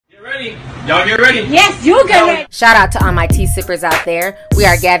ready. Y'all get ready. Yes, you get ready. Shout out to all my tea sippers out there. We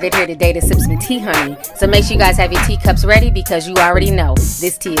are gathered here today to sip some tea, honey. So make sure you guys have your teacups ready because you already know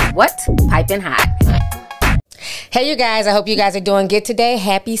this tea is what? Piping hot. Hey you guys, I hope you guys are doing good today.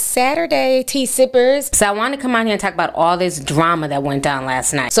 Happy Saturday, tea sippers. So I want to come on here and talk about all this drama that went down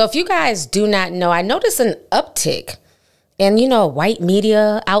last night. So if you guys do not know, I noticed an uptick in, white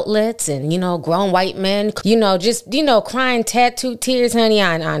media outlets and, grown white men, just, crying tattooed tears, honey,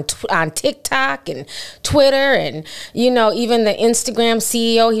 on TikTok and Twitter and, even the Instagram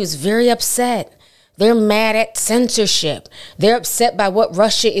CEO, he was very upset. They're mad at censorship. They're upset by what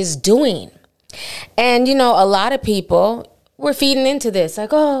Russia is doing. And, a lot of people were feeding into this, like,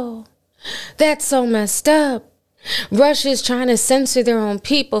 oh, that's so messed up. Russia's trying to censor their own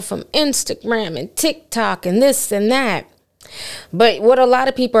people from Instagram and TikTok and this and that. But what a lot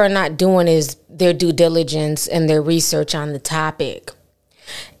of people are not doing is their due diligence and their research on the topic.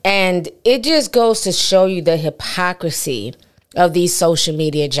 And it just goes to show you the hypocrisy of these social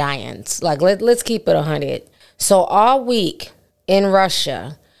media giants. Like, let's keep it 100. So all week in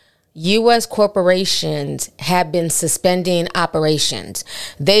Russia, U.S. corporations have been suspending operations.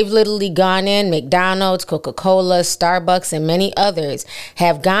 They've literally gone in, McDonald's, Coca-Cola, Starbucks, and many others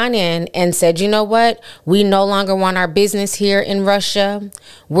have gone in and said, you know what? We no longer want our business here in Russia.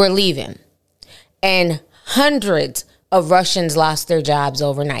 We're leaving. And hundreds of Russians lost their jobs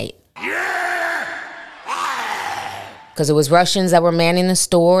overnight. Because it was Russians that were manning the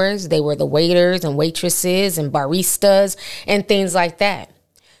stores. They were the waiters and waitresses and baristas and things like that.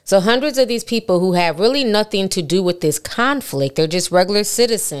 So hundreds of these people who have really nothing to do with this conflict, they're just regular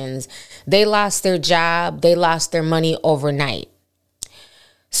citizens, they lost their job, they lost their money overnight.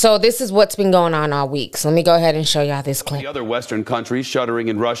 So this is what's been going on all week. So let me go ahead and show y'all this clip. The other Western countries shuttering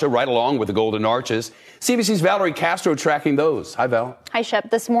in Russia right along with the Golden Arches. CBC's Valerie Castro tracking those. Hi, Val. Hi, Shep.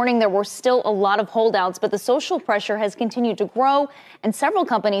 This morning there were still a lot of holdouts, but the social pressure has continued to grow, and several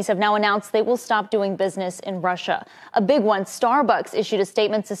companies have now announced they will stop doing business in Russia. A big one, Starbucks, issued a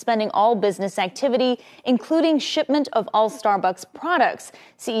statement suspending all business activity, including shipment of all Starbucks products.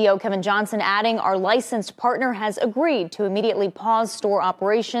 CEO Kevin Johnson adding, our licensed partner has agreed to immediately pause store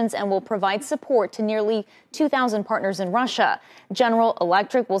operations and will provide support to nearly 2,000 partners in Russia. General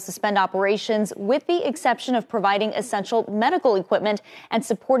Electric will suspend operations with the exception of providing essential medical equipment and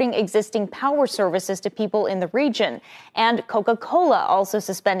supporting existing power services to people in the region. And Coca-Cola also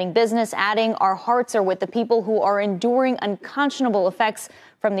suspending business, adding, our hearts are with the people who are enduring unconscionable effects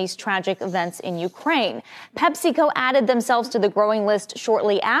from these tragic events in Ukraine. PepsiCo added themselves to the growing list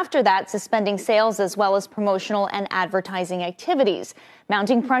shortly after that, suspending sales as well as promotional and advertising activities.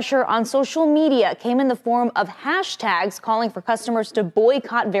 Mounting pressure on social media came in the form of hashtags calling for customers to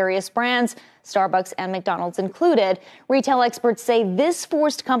boycott various brands, Starbucks and McDonald's included. Retail experts say this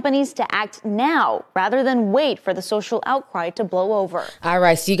forced companies to act now rather than wait for the social outcry to blow over. All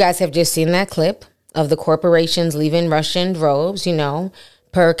right, so you guys have just seen that clip of the corporations leaving Russia in droves,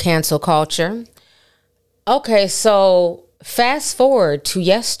 per cancel culture. Okay, so fast forward to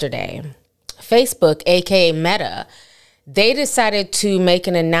yesterday. Facebook, aka Meta, they decided to make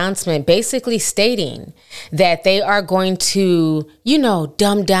an announcement basically stating that they are going to,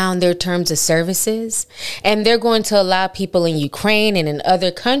 dumb down their terms of services, and they're going to allow people in Ukraine and in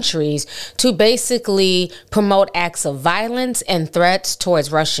other countries to basically promote acts of violence and threats towards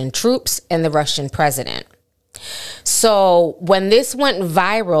Russian troops and the Russian president. So when this went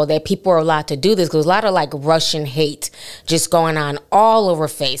viral that people were allowed to do this, because a lot of Russian hate just going on all over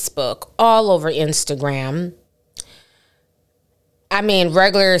Facebook, all over Instagram. I mean,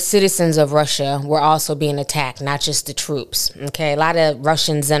 regular citizens of Russia were also being attacked, not just the troops. Okay, a lot of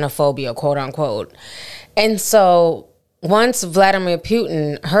Russian xenophobia, quote unquote. And so once Vladimir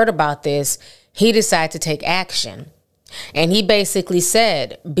Putin heard about this, he decided to take action. And he basically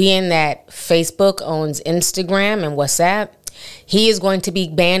said, being that Facebook owns Instagram and WhatsApp, he is going to be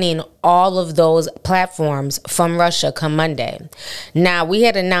banning all of those platforms from Russia come Monday. Now, we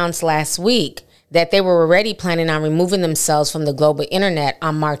had announced last week that they were already planning on removing themselves from the global internet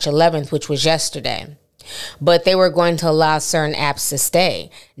on March 11th, which was yesterday. But they were going to allow certain apps to stay.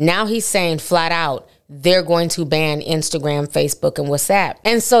 Now he's saying flat out, they're going to ban Instagram, Facebook, and WhatsApp.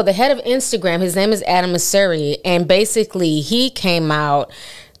 And so the head of Instagram, his name is Adam Mosseri, and basically he came out,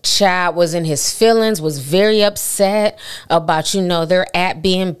 Chad was in his feelings, was very upset about, their app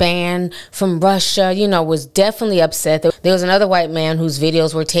being banned from Russia, was definitely upset. There was another white man whose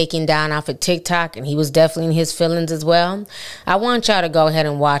videos were taken down off of TikTok, and he was definitely in his feelings as well. I want y'all to go ahead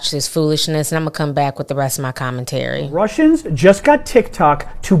and watch this foolishness, and I'm going to come back with the rest of my commentary. Russians just got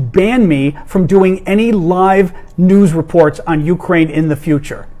TikTok to ban me from doing any live news reports on Ukraine in the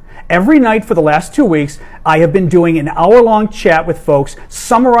future. Every night for the last 2 weeks, I have been doing an hour-long chat with folks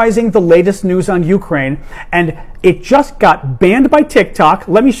summarizing the latest news on Ukraine, and it just got banned by TikTok.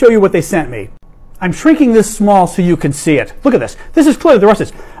 Let me show you what they sent me. I'm shrinking this small so you can see it. Look at this. This is clearly the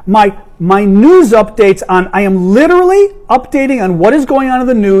Russians. My news updates I am literally updating on what is going on in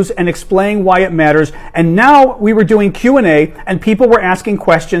the news and explaining why it matters. And now we were doing Q&A and people were asking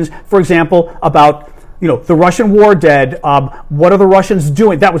questions, for example, about, the Russian war dead. What are the Russians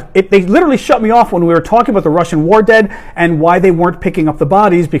doing? They literally shut me off when we were talking about the Russian war dead and why they weren't picking up the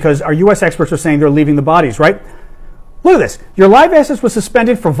bodies, because our U.S. experts are saying they're leaving the bodies, right? Look at this. Your live access was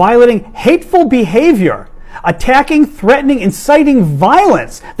suspended for violating hateful behavior, attacking, threatening, inciting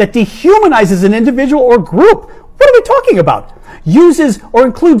violence that dehumanizes an individual or group. What are we talking about? Uses or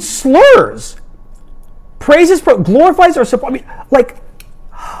includes slurs, praises, glorifies or support.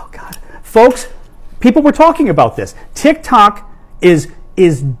 Oh God. Folks, people were talking about this. TikTok is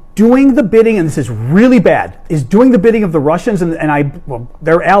doing the bidding, and this is really bad, is doing the bidding of the Russians and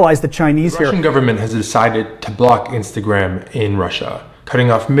their allies, the Chinese here. The Russian government has decided to block Instagram in Russia,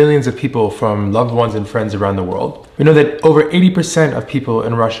 cutting off millions of people from loved ones and friends around the world. We know that over 80% of people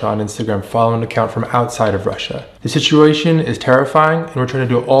in Russia on Instagram follow an account from outside of Russia. The situation is terrifying, and we're trying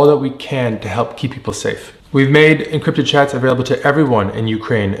to do all that we can to help keep people safe. We've made encrypted chats available to everyone in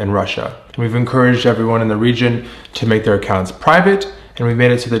Ukraine and Russia. And we've encouraged everyone in the region to make their accounts private, and we've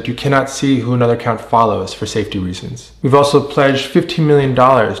made it so that you cannot see who another account follows for safety reasons. We've also pledged $15 million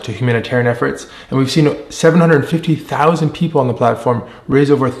to humanitarian efforts, and we've seen 750,000 people on the platform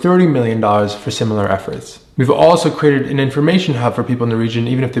raise over $30 million for similar efforts. We've also created an information hub for people in the region,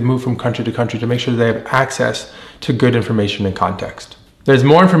 even if they move from country to country, to make sure they have access to good information and context. There's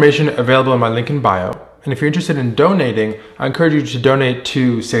more information available in my link in bio, and if you're interested in donating, I encourage you to donate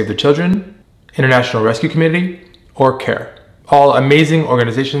to Save the Children, International Rescue Committee, or CARE. All amazing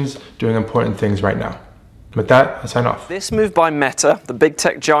organizations doing important things right now. With that, I sign off. This move by Meta, the big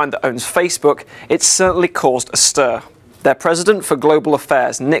tech giant that owns Facebook, it's certainly caused a stir. Their president for global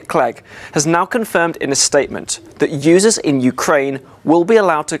affairs, Nick Clegg, has now confirmed in a statement that users in Ukraine will be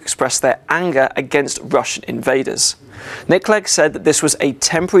allowed to express their anger against Russian invaders. Nick Clegg said that this was a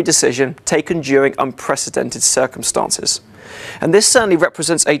temporary decision taken during unprecedented circumstances. And this certainly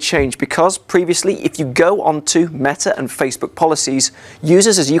represents a change, because previously, if you go onto Meta and Facebook policies,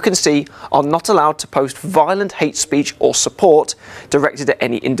 users, as you can see, are not allowed to post violent hate speech or support directed at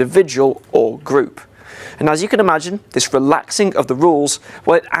any individual or group. And as you can imagine, this relaxing of the rules,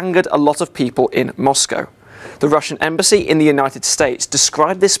 well, it angered a lot of people in Moscow. The Russian embassy in the United States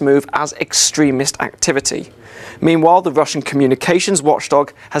described this move as extremist activity. Meanwhile, the Russian communications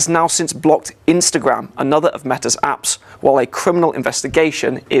watchdog has now since blocked Instagram, another of Meta's apps, while a criminal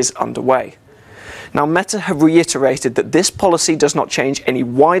investigation is underway. Now, Meta have reiterated that this policy does not change any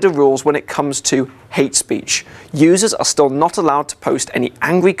wider rules when it comes to hate speech. Users are still not allowed to post any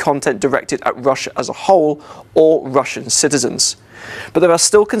angry content directed at Russia as a whole or Russian citizens. But there are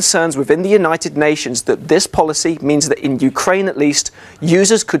still concerns within the United Nations that this policy means that in Ukraine at least,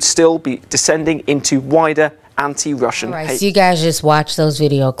 users could still be descending into wider anti-Russian hate. So you guys just watch those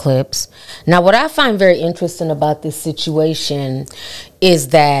video clips. Now, what I find very interesting about this situation is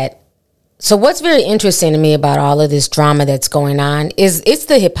that, so what's very interesting to me about all of this drama that's going on is it's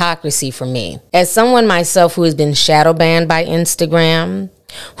the hypocrisy for me. As someone myself who has been shadow banned by Instagram,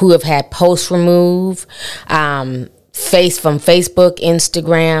 who have had posts removed, from Facebook,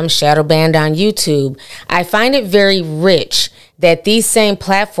 Instagram, shadow banned on YouTube, I find it very rich that these same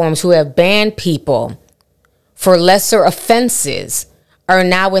platforms who have banned people for lesser offenses are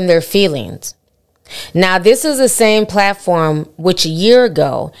now in their feelings. Now, this is the same platform which a year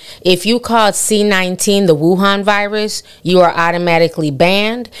ago, if you called C-19 the Wuhan virus, you are automatically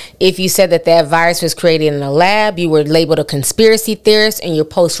banned. If you said that that virus was created in a lab, you were labeled a conspiracy theorist and your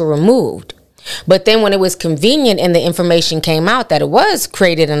posts were removed. But then when it was convenient and the information came out that it was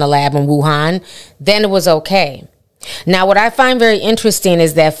created in a lab in Wuhan, then it was okay. Now, what I find very interesting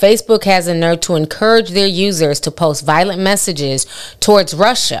is that Facebook has a nerve to encourage their users to post violent messages towards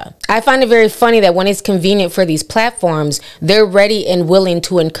Russia. I find it very funny that when it's convenient for these platforms, they're ready and willing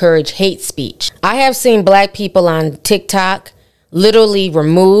to encourage hate speech. I have seen black people on TikTok literally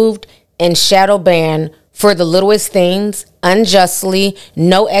removed and shadow banned for the littlest things, unjustly,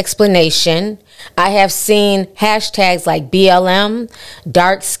 no explanation. I have seen hashtags like BLM,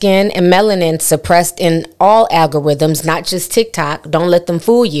 dark skin, and melanin suppressed in all algorithms, not just TikTok. Don't let them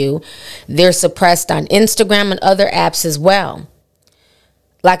fool you. They're suppressed on Instagram and other apps as well.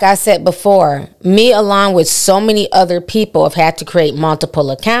 Like I said before, me along with so many other people have had to create multiple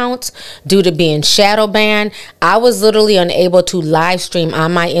accounts due to being shadow banned. I was literally unable to live stream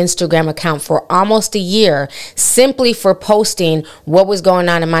on my Instagram account for almost a year simply for posting what was going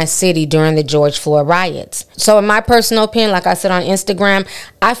on in my city during the George Floyd riots. So in my personal opinion, like I said on Instagram,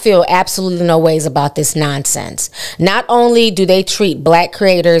 I feel absolutely no ways about this nonsense. Not only do they treat black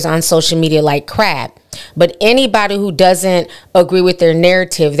creators on social media like crap, but anybody who doesn't agree with their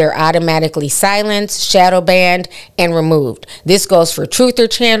narrative, they're automatically silenced, shadow banned, and removed. This goes for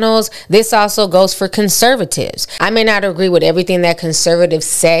truther channels. This also goes for conservatives. I may not agree with everything that conservatives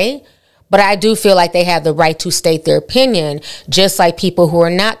say, but I do feel like they have the right to state their opinion, just like people who are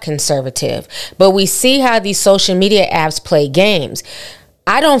not conservative. But we see how these social media apps play games.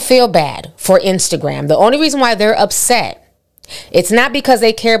 I don't feel bad for Instagram. The only reason why they're upset, it's not because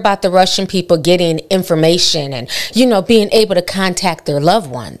they care about the Russian people getting information and, you know, being able to contact their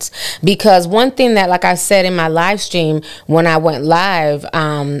loved ones. Because one thing that, like I said in my live stream, when I went live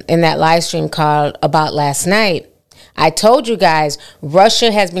in that live stream called About Last Night, I told you guys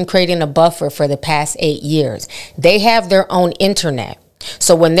Russia has been creating a buffer for the past 8 years. They have their own internet.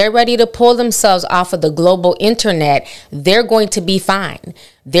 So when they're ready to pull themselves off of the global internet, they're going to be fine.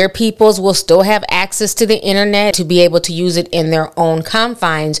 Their peoples will still have access to the internet to be able to use it in their own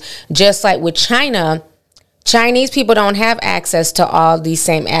confines. Just like with China, Chinese people don't have access to all these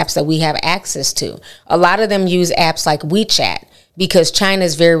same apps that we have access to. A lot of them use apps like WeChat because China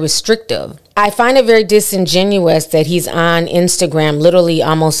is very restrictive. I find it very disingenuous that he's on Instagram literally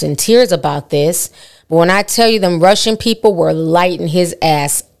almost in tears about this. But when I tell you them Russian people were lighting his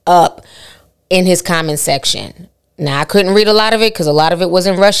ass up in his comment section. Now, I couldn't read a lot of it because a lot of it was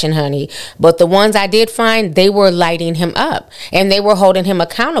in Russian, honey. But the ones I did find, they were lighting him up. And they were holding him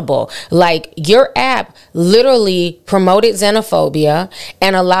accountable. Like, your app literally promoted xenophobia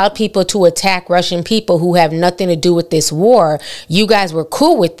and allowed people to attack Russian people who have nothing to do with this war. You guys were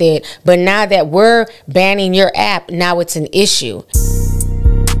cool with it. But now that we're banning your app, now it's an issue.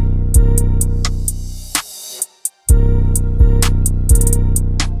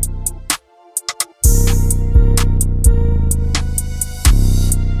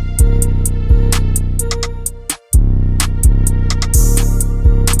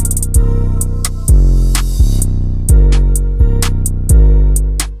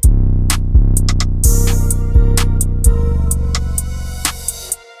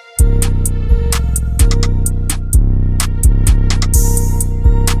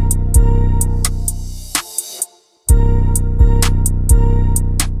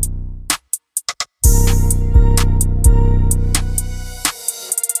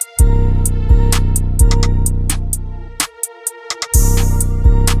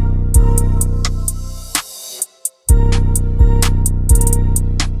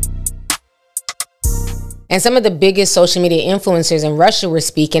 And some of the biggest social media influencers in Russia were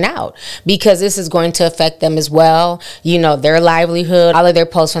speaking out because this is going to affect them as well. You know, their livelihood, all of their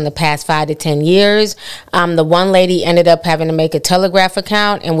posts from the past 5 to 10 years. The one lady ended up having to make a Telegraph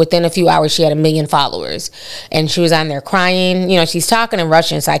account, and within a few hours, she had 1 million followers. And she was on there crying. You know, she's talking in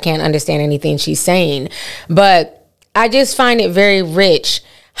Russian, so I can't understand anything she's saying. But I just find it very rich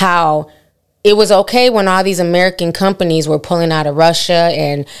how it was okay when all these American companies were pulling out of Russia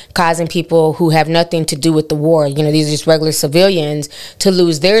and causing people who have nothing to do with the war, you know, these are just regular civilians, to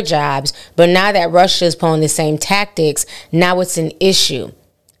lose their jobs. But now that Russia is pulling the same tactics, now it's an issue.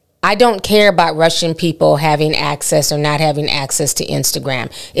 I don't care about Russian people having access or not having access to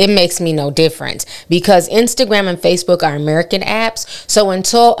Instagram. It makes me no difference because Instagram and Facebook are American apps. So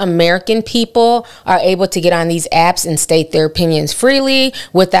until American people are able to get on these apps and state their opinions freely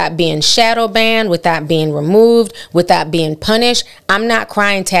without being shadow banned, without being removed, without being punished, I'm not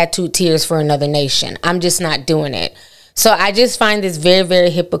crying tattooed tears for another nation. I'm just not doing it. So I just find this very, very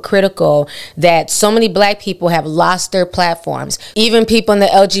hypocritical that so many black people have lost their platforms. Even people in the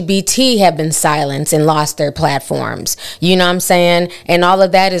LGBT have been silenced and lost their platforms. You know what I'm saying? And all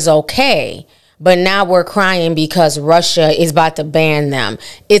of that is okay. But now we're crying because Russia is about to ban them.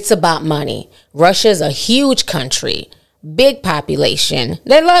 It's about money. Russia is a huge country. Big population.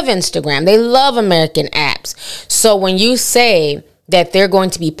 They love Instagram. They love American apps. So when you say that they're going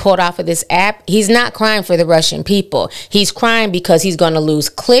to be pulled off of this app, he's not crying for the Russian people. He's crying because he's going to lose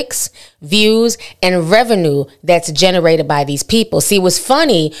clicks, views, and revenue that's generated by these people. See, it was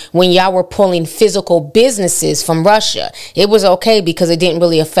funny when y'all were pulling physical businesses from Russia. It was okay because it didn't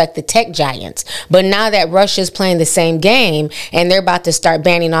really affect the tech giants. But now that Russia's playing the same game and they're about to start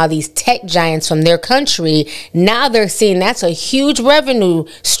banning all these tech giants from their country, now they're seeing that's a huge revenue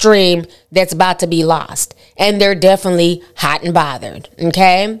stream that's about to be lost. And they're definitely hot and bothered,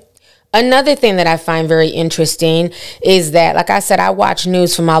 okay? Another thing that I find very interesting is that, like I said, I watch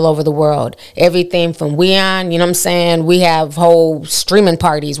news from all over the world. Everything from WeOn, you know what I'm saying? We have whole streaming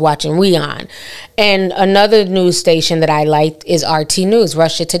parties watching WeOn. And another news station that I liked is RT News,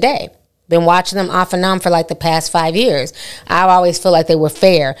 Russia Today. Been watching them off and on for like the past 5 years. I always feel like they were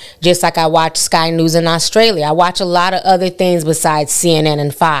fair, just like I watch Sky News in Australia. I watch a lot of other things besides CNN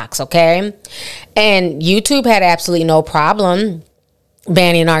and Fox, okay? And YouTube had absolutely no problem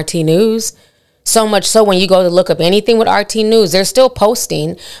banning RT News. So much so when you go to look up anything with RT News, they're still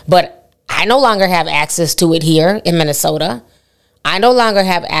posting, but I no longer have access to it here in Minnesota. I no longer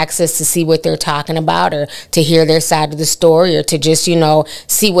have access to see what they're talking about or to hear their side of the story or to just, you know,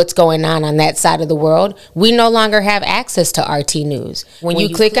 see what's going on that side of the world. We no longer have access to RT News. When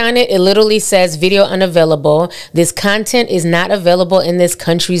you click on it, it literally says video unavailable. This content is not available in this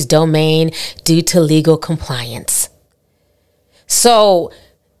country's domain due to legal compliance. So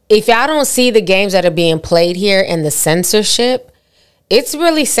if y'all don't see the games that are being played here and the censorship, it's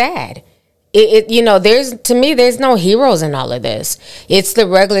really sad. You know, to me, there's no heroes in all of this. It's the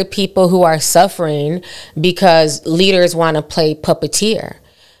regular people who are suffering because leaders want to play puppeteer.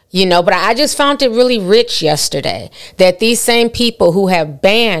 You know, but I just found it really rich yesterday that these same people who have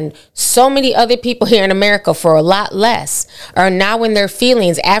banned so many other people here in America for a lot less are now in their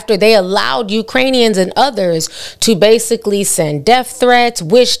feelings after they allowed Ukrainians and others to basically send death threats,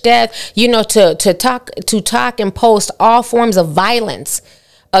 wish death, you know, to talk and post all forms of violence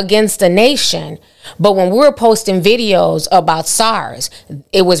against a nation. But when we were posting videos about SARS,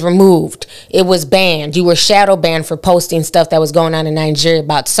 it was removed. It was banned. You were shadow banned for posting stuff that was going on in Nigeria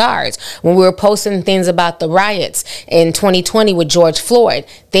about SARS. When we were posting things about the riots in 2020 with George Floyd,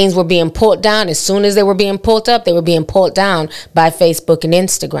 things were being pulled down. As soon as they were being pulled up, they were being pulled down by Facebook and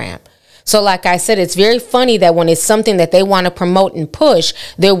Instagram. So like I said, it's very funny that when it's something that they want to promote and push,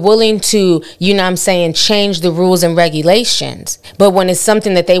 they're willing to, you know what I'm saying, change the rules and regulations. But when it's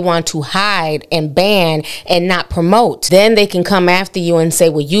something that they want to hide and ban and not promote, then they can come after you and say,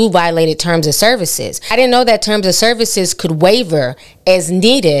 well, you violated terms of services. I didn't know that terms of services could waiver as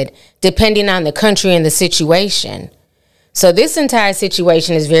needed depending on the country and the situation. So this entire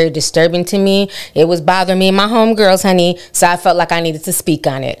situation is very disturbing to me. It was bothering me and my homegirls, honey, so I felt like I needed to speak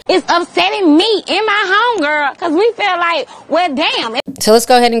on it. It's upsetting me and my homegirl because we feel like, well, damn. So let's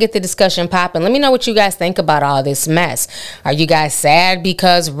go ahead and get the discussion popping. Let me know what you guys think about all this mess. Are you guys sad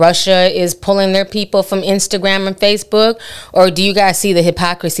because Russia is pulling their people from Instagram and Facebook? Or do you guys see the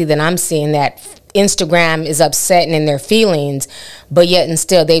hypocrisy that I'm seeing, that Instagram is upset and in their feelings, but yet and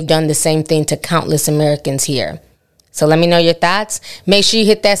still they've done the same thing to countless Americans here? So let me know your thoughts. Make sure you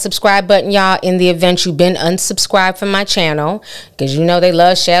hit that subscribe button, y'all, in the event you've been unsubscribed from my channel, because you know they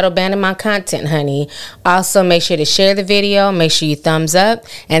love shadow banning my content, honey. Also, make sure to share the video. Make sure you thumbs up.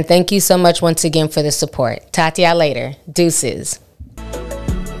 And thank you so much once again for the support. Talk to y'all later. Deuces.